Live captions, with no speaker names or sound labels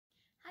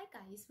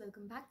guys,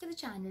 welcome back to the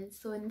channel.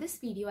 So in this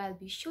video I'll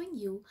be showing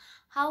you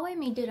how I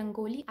made a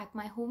rangoli at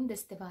my home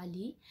this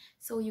Diwali.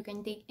 So you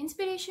can take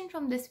inspiration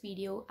from this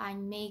video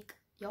and make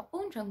your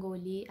own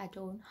rangoli at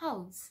your own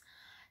house.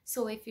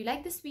 So if you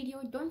like this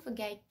video, don't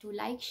forget to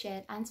like,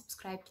 share and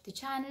subscribe to the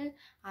channel,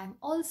 and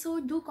also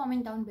do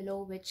comment down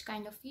below which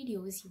kind of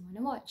videos you want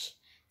to watch.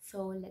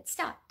 So let's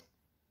start.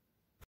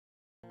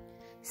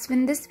 So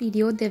in this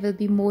video there will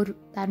be more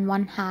than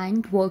one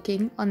hand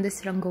working on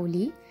this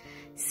rangoli.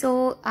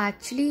 So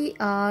actually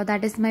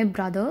that is my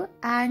brother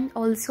and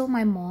also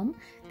my mom.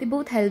 They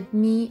both helped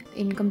me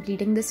in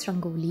completing this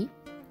rangoli.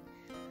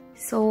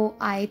 So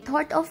I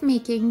thought of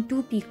making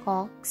two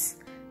peacocks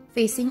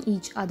facing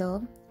each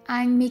other,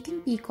 and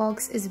making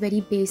peacocks is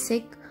very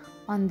basic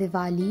on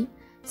Diwali.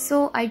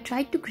 So I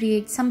tried to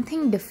create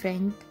something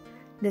different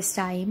this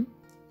time.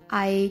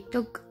 I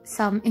took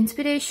some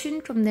inspiration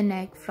from the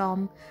neck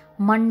from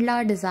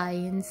mandala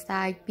designs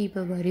that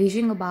people were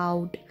raging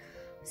about.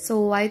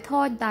 So I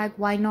thought that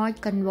why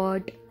not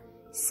convert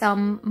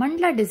some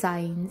mandala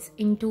designs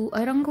into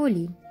a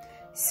rangoli.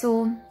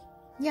 So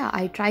yeah,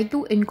 I tried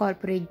to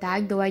incorporate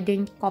that, though I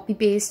didn't copy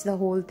paste the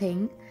whole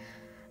thing.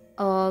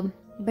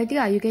 But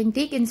yeah, you can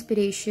take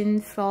inspiration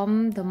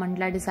from the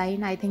mandala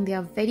design. I think they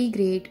are very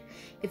great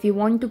if you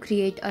want to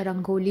create a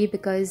rangoli,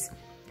 because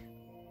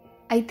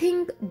I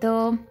think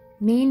the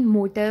main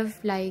motive,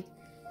 like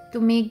to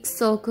make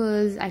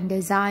circles and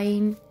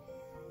design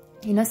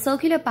in a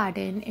circular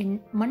pattern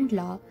in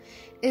mandala,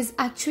 is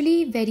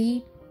actually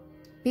very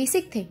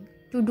basic thing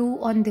to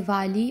do on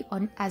Diwali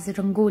as a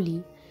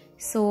rangoli.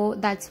 So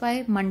that's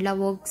why mandala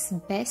works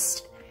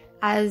best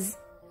as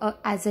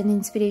an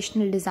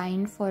inspirational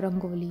design for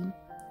rangoli.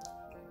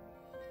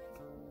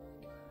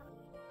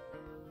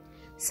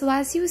 So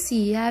as you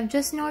see, I have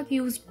just not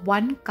used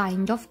one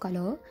kind of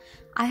color.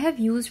 I have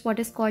used what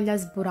is called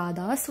as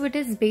burada. So it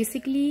is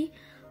basically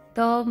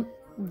the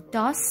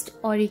dust,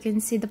 or you can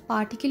say the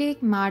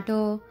particulate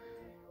matter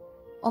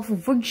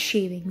of wood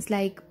shavings.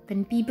 Like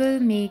when people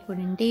make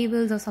wooden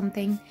tables or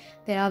something,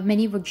 there are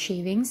many wood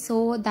shavings.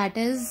 So that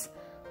is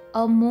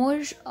a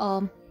more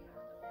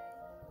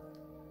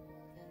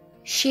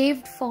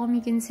shaved form,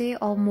 you can say,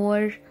 or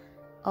more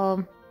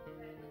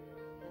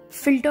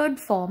filtered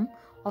form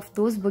of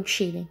those wood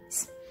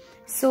shavings.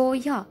 So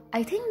yeah,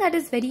 I think that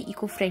is very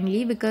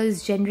eco-friendly,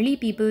 because generally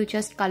people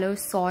just color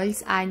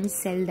salts and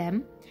sell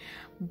them.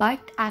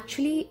 But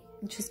actually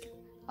just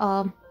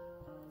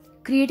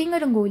creating a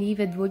rangoli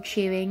with wood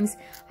shavings,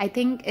 I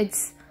think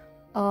it's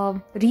a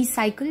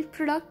recycled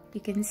product,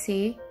 you can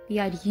say. We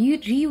are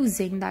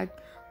reusing that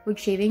wood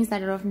shavings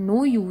that are of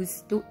no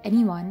use to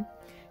anyone.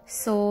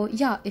 So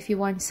yeah, if you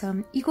want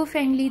some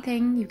eco-friendly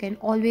thing, you can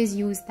always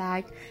use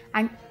that.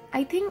 And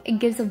I think it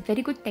gives a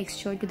very good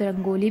texture to the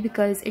rangoli,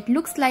 because it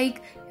looks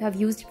like you have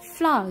used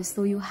flowers,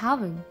 though you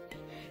haven't.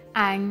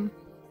 And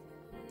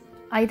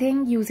I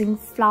think using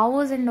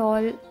flowers and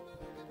all,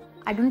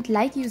 I don't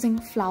like using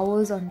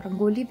flowers on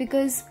rangoli,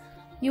 because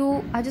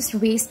you are just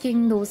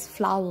wasting those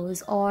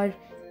flowers. Or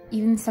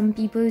even some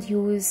people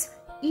use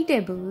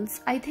eatables.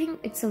 I think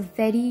it's a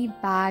very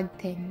bad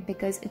thing,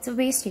 because it's a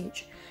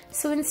wastage.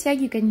 So instead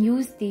you can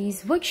use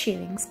these wood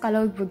shavings,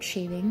 colored wood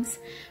shavings,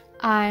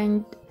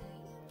 and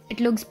it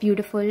looks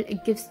beautiful.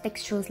 It gives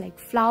textures like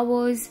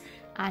flowers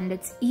and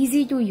it's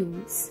easy to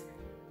use.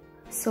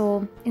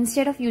 So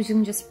instead of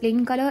using just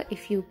plain color,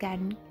 if you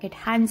can get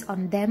hands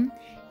on them,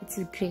 it's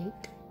great.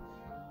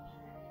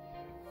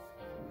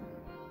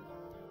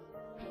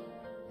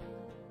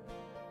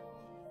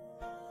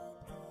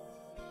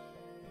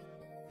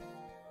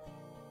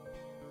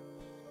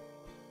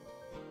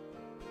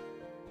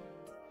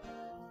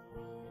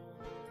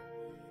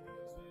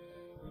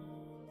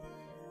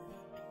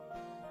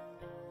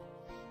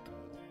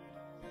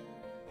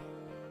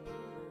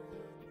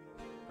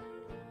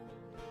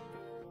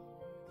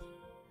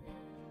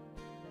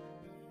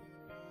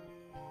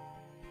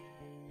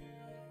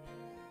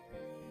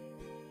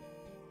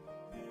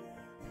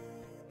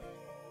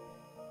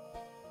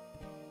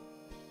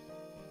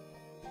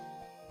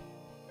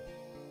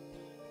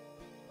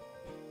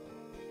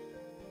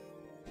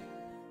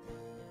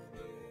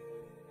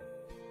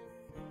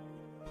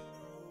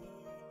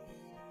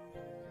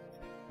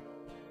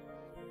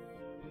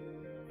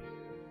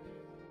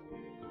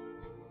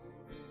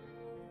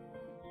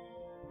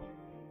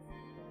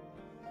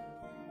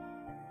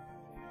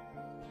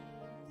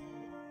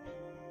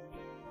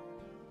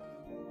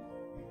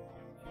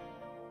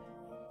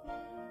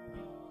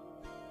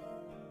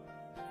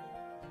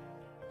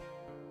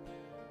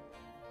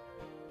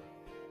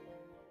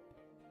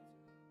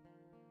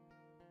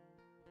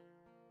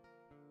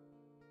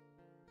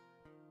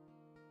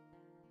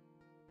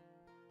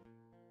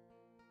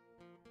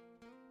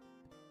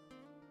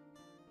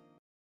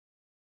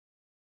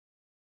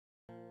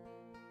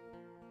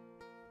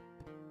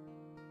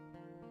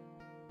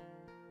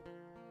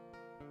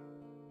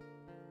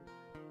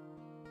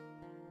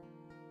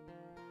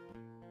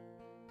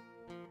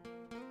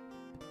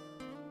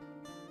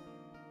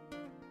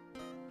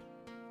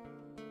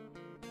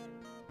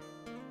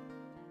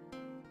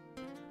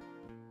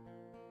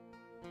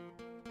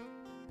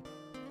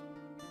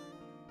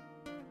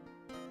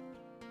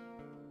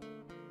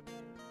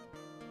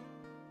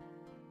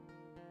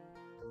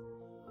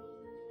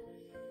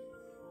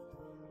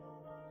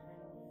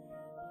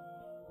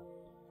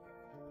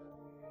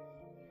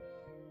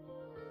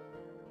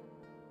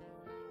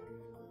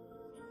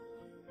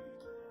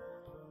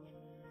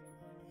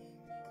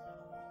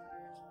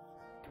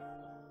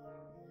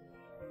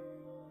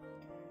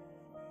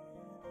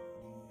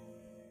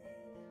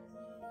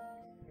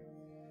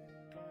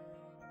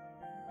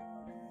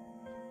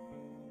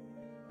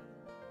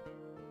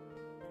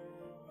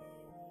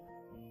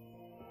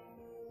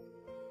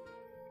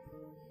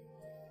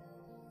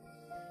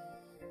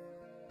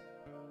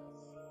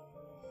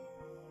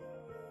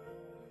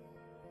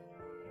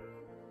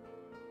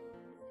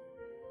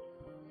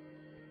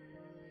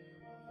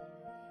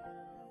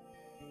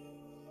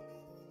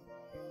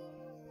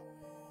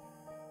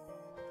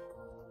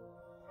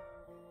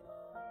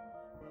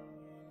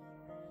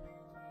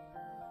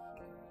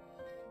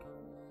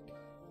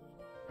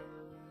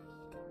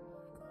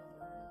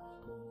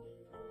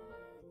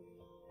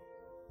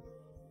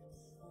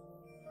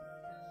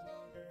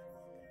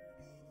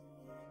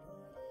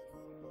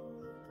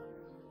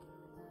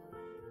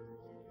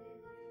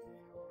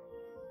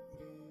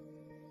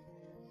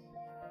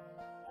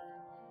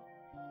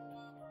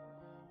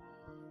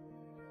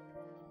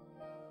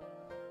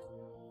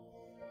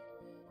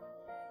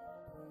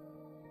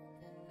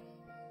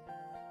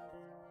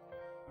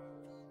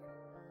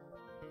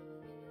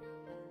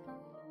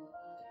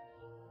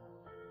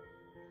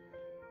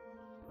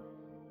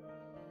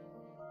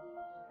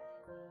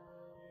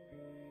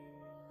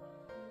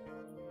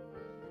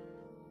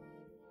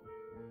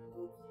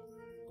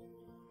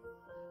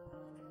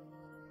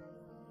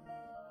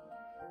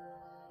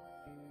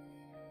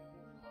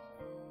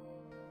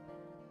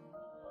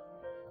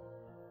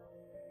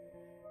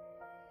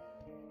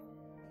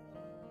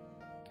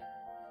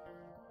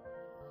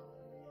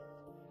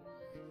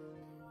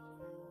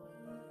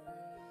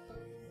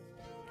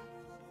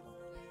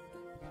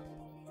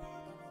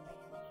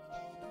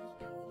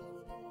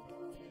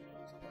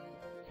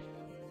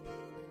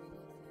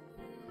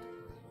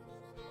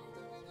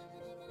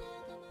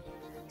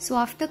 So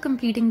after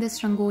completing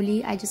this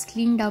rangoli, I just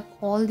cleaned up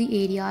all the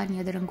area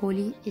near the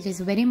rangoli. It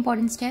is a very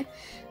important step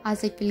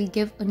as it will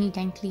give a neat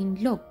and clean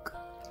look.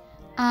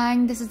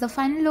 And this is the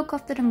final look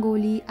of the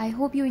rangoli. I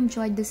hope you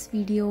enjoyed this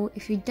video.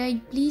 If you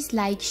did, please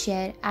like,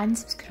 share and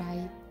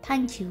subscribe.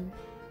 Thank you.